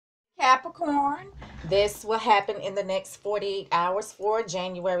Capricorn, this will happen in the next 48 hours for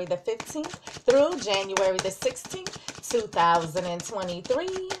January the 15th through January the 16th,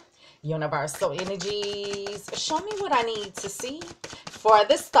 2023. Universal energies, show me what I need to see for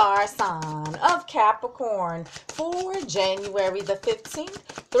the star sign of Capricorn for January the 15th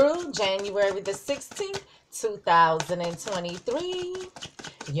through January the 16th, 2023.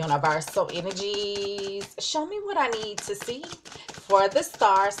 Universal energies, show me what I need to see for the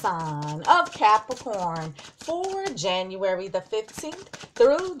star sign of Capricorn for January the 15th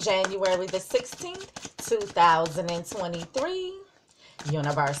through January the 16th, 2023.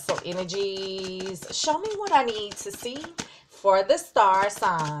 Universal energies, show me what I need to see for the star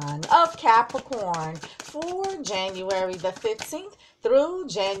sign of Capricorn for January the 15th through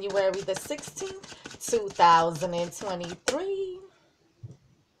January the 16th, 2023.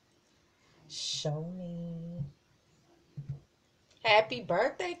 Show me. Happy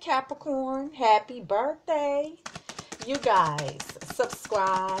birthday, Capricorn. Happy birthday. You guys,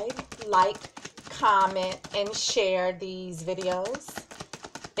 subscribe, like, comment, and share these videos.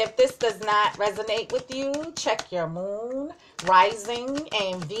 If this does not resonate with you, check your moon, rising,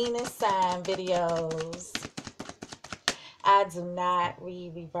 and Venus sign videos. I do not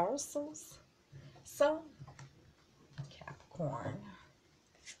read reversals. So, Capricorn.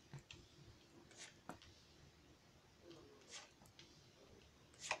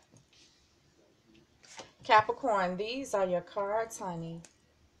 Capricorn, these are your cards, honey.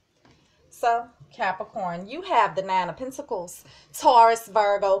 So, Capricorn, you have the Nine of Pentacles, Taurus,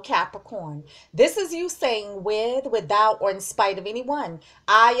 Virgo, Capricorn. This is you saying with, without, or in spite of anyone.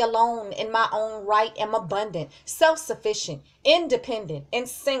 I alone, in my own right, am abundant, self-sufficient, independent, and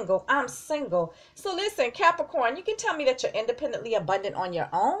single. I'm single. So listen, Capricorn, you can tell me that you're independently abundant on your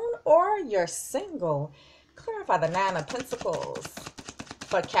own or you're single. Clarify the Nine of Pentacles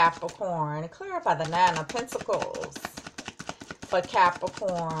for Capricorn. Clarify the Nine of Pentacles for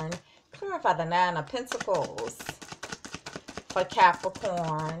Capricorn. Clarify the Nine of Pentacles for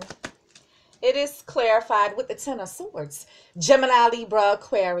Capricorn. It is clarified with the Ten of Swords. Gemini, Libra,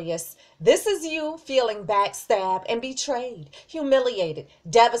 Aquarius. This is you feeling backstabbed and betrayed, humiliated,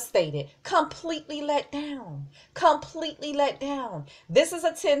 devastated, completely let down. Completely let down. This is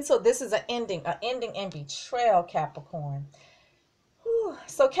a 10, so this is an ending and betrayal, Capricorn.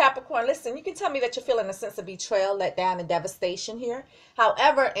 So Capricorn, listen, you can tell me that you're feeling a sense of betrayal, let down, and devastation here.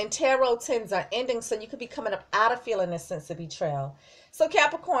 However, in tarot, 10s are ending, so you could be coming up out of feeling a sense of betrayal. So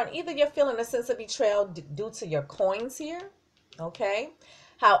Capricorn, either you're feeling a sense of betrayal due to your coins here, okay?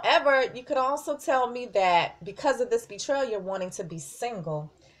 However, you could also tell me that because of this betrayal, you're wanting to be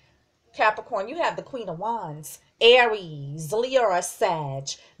single. Capricorn, you have the Queen of Wands, Aries, Leo, or Sag.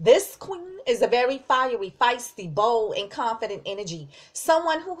 This queen is a very fiery, feisty, bold, and confident energy.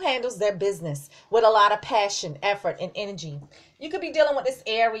 Someone who handles their business with a lot of passion, effort, and energy. You could be dealing with this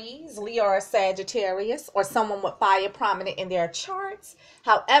Aries, Leo, or Sagittarius, or someone with fire prominent in their charts.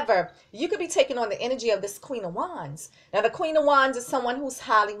 However, you could be taking on the energy of this Queen of Wands. Now, the Queen of Wands is someone who's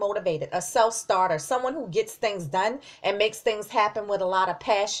highly motivated, a self-starter, someone who gets things done and makes things happen with a lot of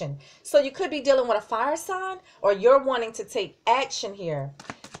passion. So you could be dealing with a fire sign, or you're wanting to take action here.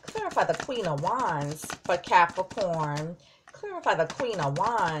 Clarify the Queen of Wands for Capricorn. Clarify the Queen of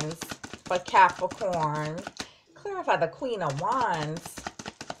Wands for Capricorn. Clarify the Queen of Wands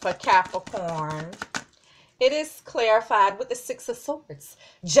for Capricorn. It is clarified with the Six of Swords.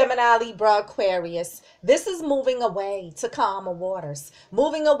 Gemini, Libra, Aquarius. This is moving away to calmer waters.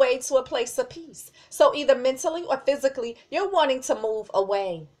 Moving away to a place of peace. So either mentally or physically, you're wanting to move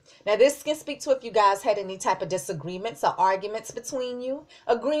away. Now, this can speak to if you guys had any type of disagreements or arguments between you,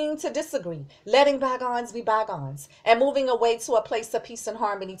 agreeing to disagree, letting bygones be bygones, and moving away to a place of peace and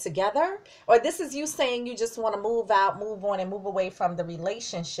harmony together. Or this is you saying you just want to move out, move on, and move away from the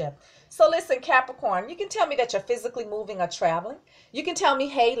relationship. So listen, Capricorn, you can tell me that you're physically moving or traveling. You can tell me,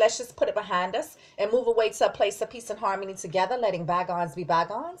 hey, let's just put it behind us and move away to a place of peace and harmony together, letting bygones be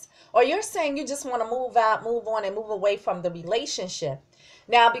bygones. Or you're saying you just want to move out, move on, and move away from the relationship.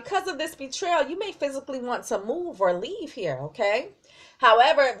 Now, because of this betrayal, you may physically want to move or leave here, okay?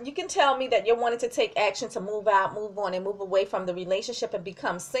 However, you can tell me that you're wanting to take action to move out, move on, and move away from the relationship and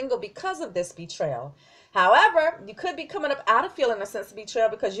become single because of this betrayal. However, you could be coming up out of feeling a sense of betrayal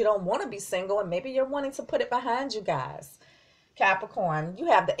because you don't want to be single, and maybe you're wanting to put it behind you guys. Capricorn, you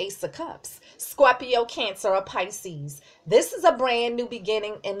have the Ace of Cups, Scorpio, Cancer, or Pisces. This is a brand new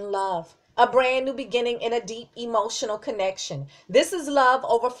beginning in love. A brand new beginning in a deep emotional connection. This is love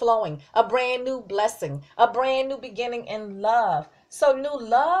overflowing, a brand new blessing, a brand new beginning in love. So new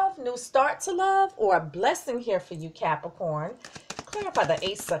love, new start to love, or a blessing here for you, Capricorn. Clarify the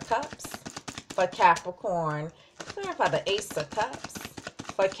Ace of Cups for Capricorn. Clarify the Ace of Cups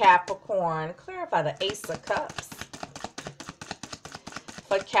for Capricorn. Clarify the Ace of Cups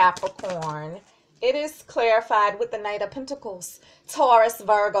for Capricorn. It is clarified with the Knight of Pentacles. Taurus,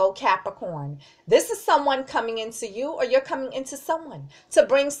 Virgo, Capricorn. This is someone coming into you, or you're coming into someone to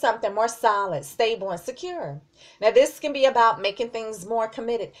bring something more solid, stable, and secure. Now, this can be about making things more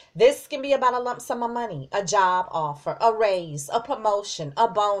committed. This can be about a lump sum of money, a job offer, a raise, a promotion, a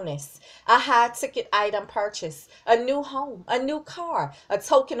bonus, a high-ticket item purchase, a new home, a new car, a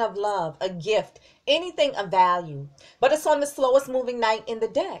token of love, a gift, anything of value. But it's on the slowest moving night in the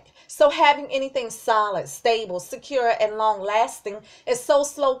deck. So having anything solid, stable, secure, and long-lasting is so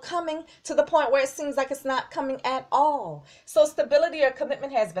slow coming to the point where it seems like it's not coming at all. So stability or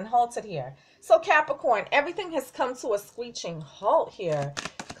commitment has been halted here. So Capricorn, everything has come to a screeching halt here.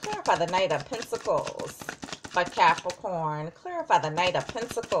 Clarify the Knight of Pentacles for Capricorn. Clarify the Knight of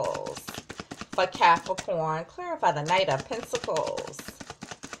Pentacles for Capricorn. Clarify the Knight of Pentacles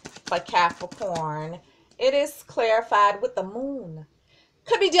for Capricorn. It is clarified with the Moon.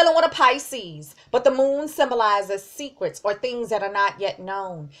 Could be dealing with a Pisces, but the Moon symbolizes secrets or things that are not yet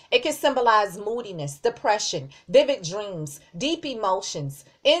known. It can symbolize moodiness, depression, vivid dreams, deep emotions,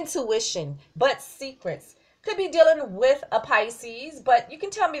 intuition, but secrets. Could be dealing with a Pisces, but you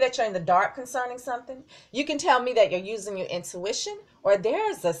can tell me that you're in the dark concerning something. You can tell me that you're using your intuition, or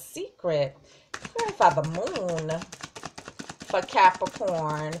there's a secret. Clarify the Moon for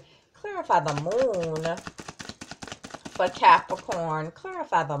Capricorn. Clarify the Moon for Capricorn.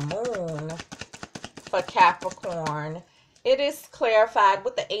 Clarify the Moon for Capricorn. It is clarified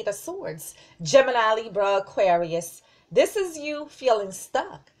with the Eight of Swords. Gemini, Libra, Aquarius. This is you feeling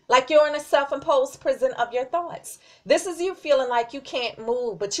stuck, like you're in a self-imposed prison of your thoughts. This is you feeling like you can't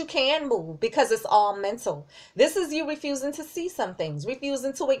move, but you can move because it's all mental. This is you refusing to see some things,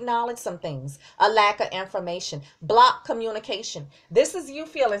 refusing to acknowledge some things, a lack of information, blocked communication. This is you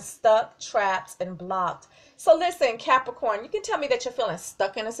feeling stuck, trapped, and blocked. So listen, Capricorn, you can tell me that you're feeling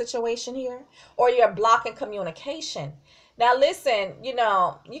stuck in a situation here, or you're blocking communication. Now listen, you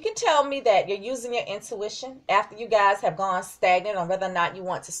can tell me that you're using your intuition after you guys have gone stagnant on whether or not you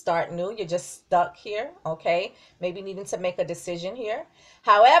want to start new. You're just stuck here, okay? Maybe needing to make a decision here.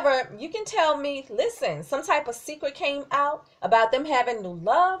 However, you can tell me, listen, some type of secret came out about them having new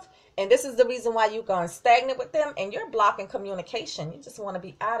love, and this is the reason why you've gone stagnant with them, and you're blocking communication. You just want to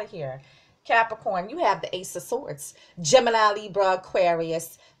be out of here. Capricorn, you have the Ace of Swords. Gemini, Libra,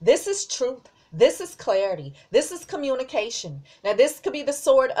 Aquarius. This is truth. This is clarity. This is communication. Now, this could be the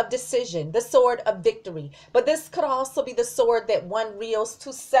sword of decision, the sword of victory, but this could also be the sword that one wields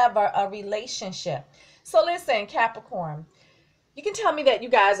to sever a relationship. So listen, Capricorn, you can tell me that you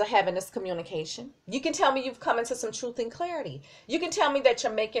guys are having this communication. You can tell me you've come into some truth and clarity. You can tell me that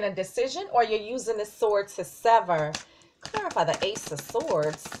you're making a decision, or you're using this sword to sever. Clarify the Ace of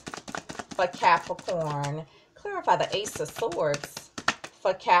Swords for Capricorn. Clarify the Ace of Swords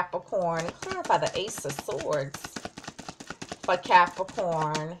for Capricorn. Clarify the Ace of Swords for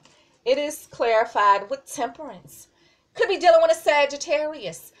Capricorn. It is clarified with Temperance. Could be dealing with a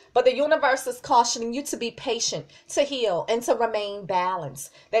Sagittarius, but the universe is cautioning you to be patient, to heal, and to remain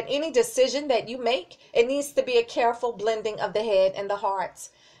balanced. That any decision that you make, it needs to be a careful blending of the head and the heart.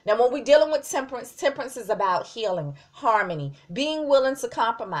 Now, when we're dealing with temperance, temperance is about healing, harmony, being willing to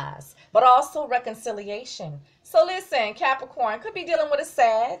compromise, but also reconciliation. So listen, Capricorn, could be dealing with a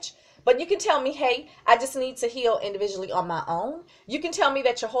Sag, but you can tell me, hey, I just need to heal individually on my own. You can tell me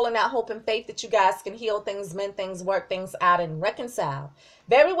that you're holding out hope and faith that you guys can heal things, mend things, work things out, and reconcile.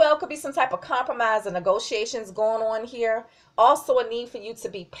 Very well could be some type of compromise and negotiations going on here. Also a need for you to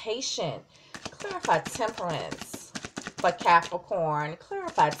be patient. Clarify Temperance for Capricorn.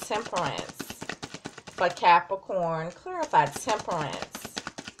 Clarify Temperance for Capricorn. Clarify Temperance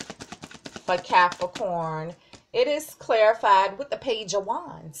for Capricorn. It is clarified with the Page of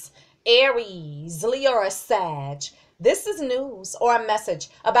Wands. Aries, Leo, or Sag. This is news or a message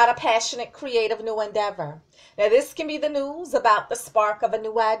about a passionate, creative new endeavor. Now, this can be the news about the spark of a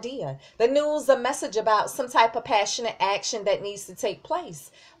new idea. The news, a message about some type of passionate action that needs to take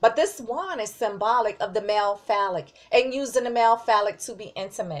place. But this wand is symbolic of the male phallic and using the male phallic to be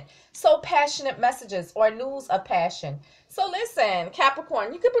intimate. So passionate messages or news of passion. So listen,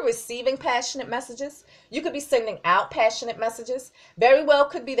 Capricorn, you could be receiving passionate messages. You could be sending out passionate messages. Very well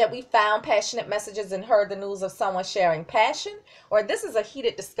could be that we found passionate messages and heard the news of someone sharing passion, or this is a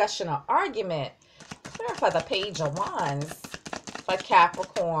heated discussion or argument. Clarify the Page of Wands for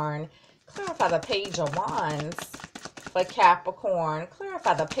Capricorn. Clarify the Page of Wands for Capricorn.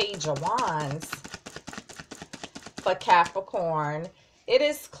 Clarify the Page of Wands for Capricorn. It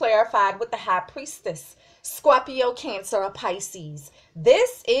is clarified with the High Priestess, Scorpio, Cancer, or Pisces.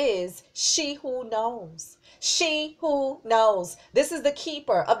 This is she who knows. She who knows. This is the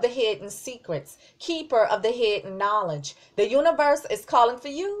keeper of the hidden secrets, keeper of the hidden knowledge. The universe is calling for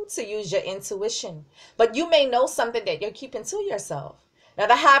you to use your intuition, but you may know something that you're keeping to yourself. Now,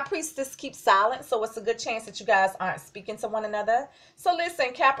 the High Priestess keeps silent, so it's a good chance that you guys aren't speaking to one another. So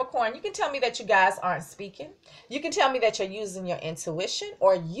listen, Capricorn, you can tell me that you guys aren't speaking. You can tell me that you're using your intuition,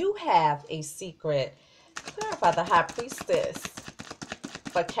 or you have a secret. Clarify the High Priestess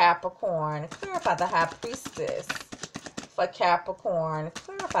for Capricorn. Clarify the High Priestess for Capricorn.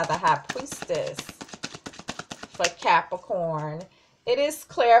 Clarify the High Priestess for Capricorn. It is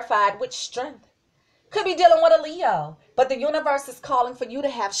clarified with strength. Could be dealing with a Leo, but the universe is calling for you to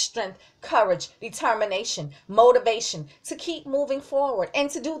have strength, courage, determination, motivation to keep moving forward and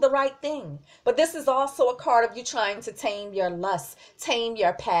to do the right thing. But this is also a card of you trying to tame your lusts, tame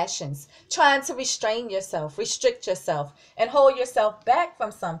your passions, trying to restrain yourself, restrict yourself, and hold yourself back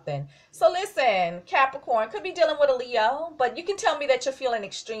from something. So listen, Capricorn, could be dealing with a Leo, but you can tell me that you're feeling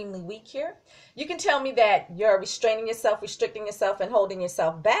extremely weak here. You can tell me that you're restraining yourself, restricting yourself, and holding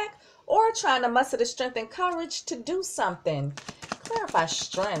yourself back, or trying to muster the strength and courage to do something. Clarify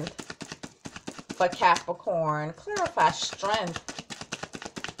strength for Capricorn. Clarify strength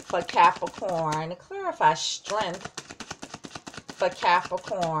for Capricorn. Clarify strength for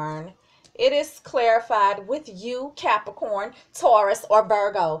Capricorn. It is clarified with you, Capricorn, Taurus, or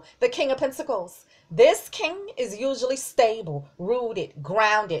Virgo, the King of Pentacles. This king is usually stable, rooted,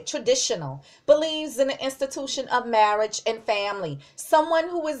 grounded, traditional, believes in the institution of marriage and family, someone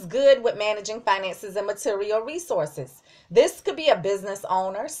who is good with managing finances and material resources. This could be a business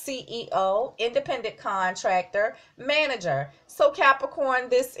owner, CEO, independent contractor, manager. So Capricorn,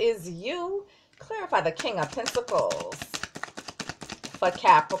 this is you. Clarify the King of Pentacles for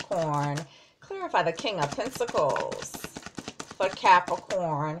Capricorn. Clarify the King of Pentacles for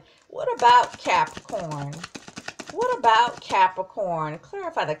Capricorn. What about Capricorn? What about Capricorn?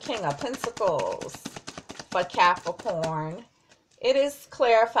 Clarify the King of Pentacles for Capricorn. It is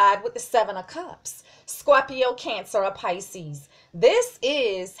clarified with the Seven of Cups, Scorpio, Cancer, or Pisces. This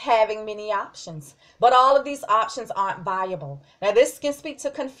is having many options, but all of these options aren't viable. Now, this can speak to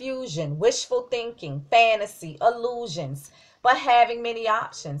confusion, wishful thinking, fantasy, illusions, but having many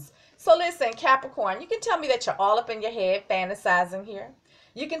options. So listen, Capricorn, you can tell me that you're all up in your head fantasizing here.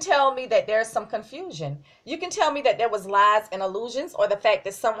 You can tell me that there's some confusion. You can tell me that there was lies and illusions, or the fact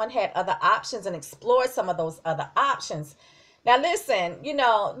that someone had other options and explored some of those other options. Now listen, you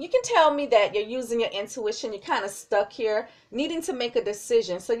can tell me that you're using your intuition. You're kind of stuck here, needing to make a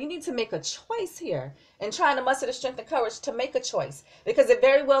decision. So you need to make a choice here and trying to muster the strength and courage to make a choice. Because it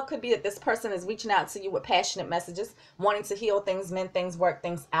very well could be that this person is reaching out to you with passionate messages, wanting to heal things, mend things, work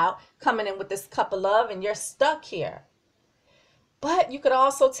things out, coming in with this cup of love, and you're stuck here. But you could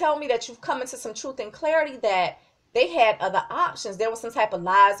also tell me that you've come into some truth and clarity that they had other options. There was some type of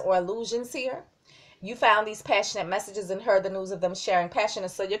lies or illusions here. You found these passionate messages and heard the news of them sharing passion.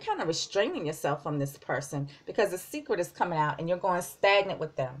 And so you're kind of restraining yourself from this person because the secret is coming out and you're going stagnant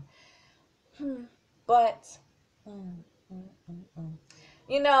with them. But,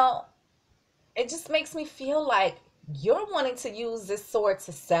 it just makes me feel like you're wanting to use this sword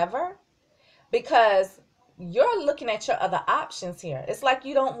to sever because you're looking at your other options here. It's like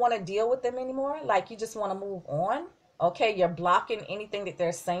you don't want to deal with them anymore. Like you just want to move on. Okay, you're blocking anything that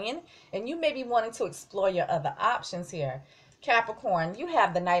they're saying. And you may be wanting to explore your other options here. Capricorn, you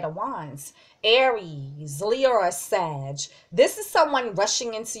have the Knight of Wands. Aries, Leo, or Sag. This is someone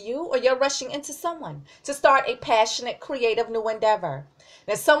rushing into you, or you're rushing into someone to start a passionate, creative new endeavor.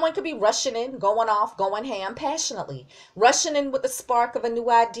 Now, someone could be rushing in, going off, going ham passionately, rushing in with the spark of a new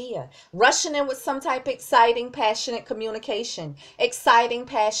idea, rushing in with some type of exciting, passionate communication, exciting,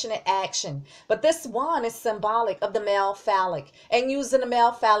 passionate action. But this wand is symbolic of the male phallic and using the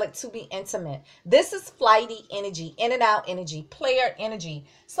male phallic to be intimate. This is flighty energy, in and out energy, player energy.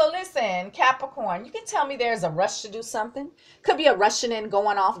 So listen, Capricorn, you can tell me there's a rush to do something. Could be a rushing in,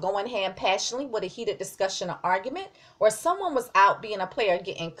 going off, going ham passionately with a heated discussion or argument, or someone was out being a player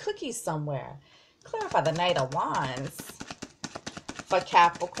getting cookies somewhere. Clarify the Knight of Wands for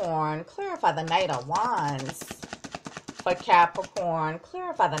Capricorn. Clarify the Knight of Wands for Capricorn.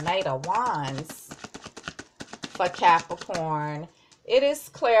 Clarify the Knight of Wands for Capricorn. It is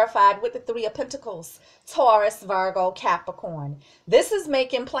clarified with the Three of Pentacles, Taurus, Virgo, Capricorn. This is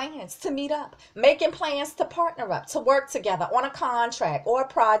making plans to meet up, making plans to partner up, to work together on a contract or a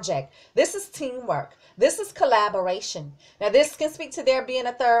project. This is teamwork. This is collaboration. Now, this can speak to there being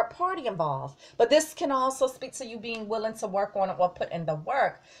a third party involved, but this can also speak to you being willing to work on it or put in the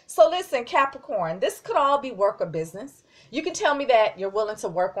work. So listen, Capricorn, this could all be work or business. You can tell me that you're willing to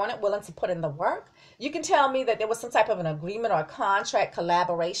work on it, willing to put in the work. You can tell me that there was some type of an agreement or a contract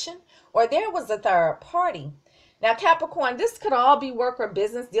collaboration, or there was a third party. Now, Capricorn, this could all be work or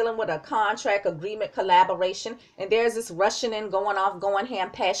business, dealing with a contract, agreement, collaboration, and there's this rushing in, going off, going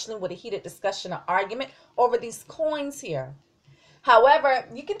ham, passionate with a heated discussion or argument over these coins here. However,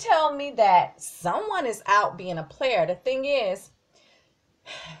 you can tell me that someone is out being a player. The thing is,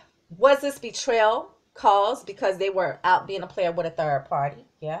 was this betrayal caused because they were out being a player with a third party?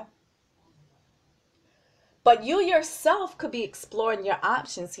 Yeah. But you yourself could be exploring your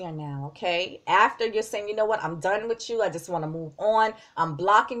options here now, okay? After you're saying, you know what, I'm done with you. I just want to move on. I'm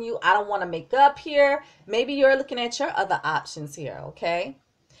blocking you. I don't want to make up here. Maybe you're looking at your other options here, okay?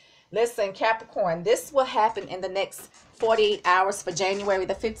 Listen, Capricorn, this will happen in the next 48 hours for January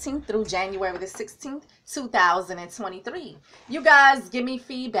the 15th through January the 16th, 2023. You guys give me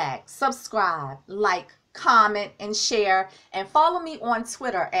feedback, subscribe, like, comment, and share, and follow me on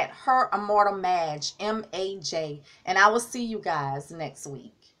Twitter at Immortal Maj, M-A-J, and I will see you guys next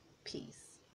week. Peace.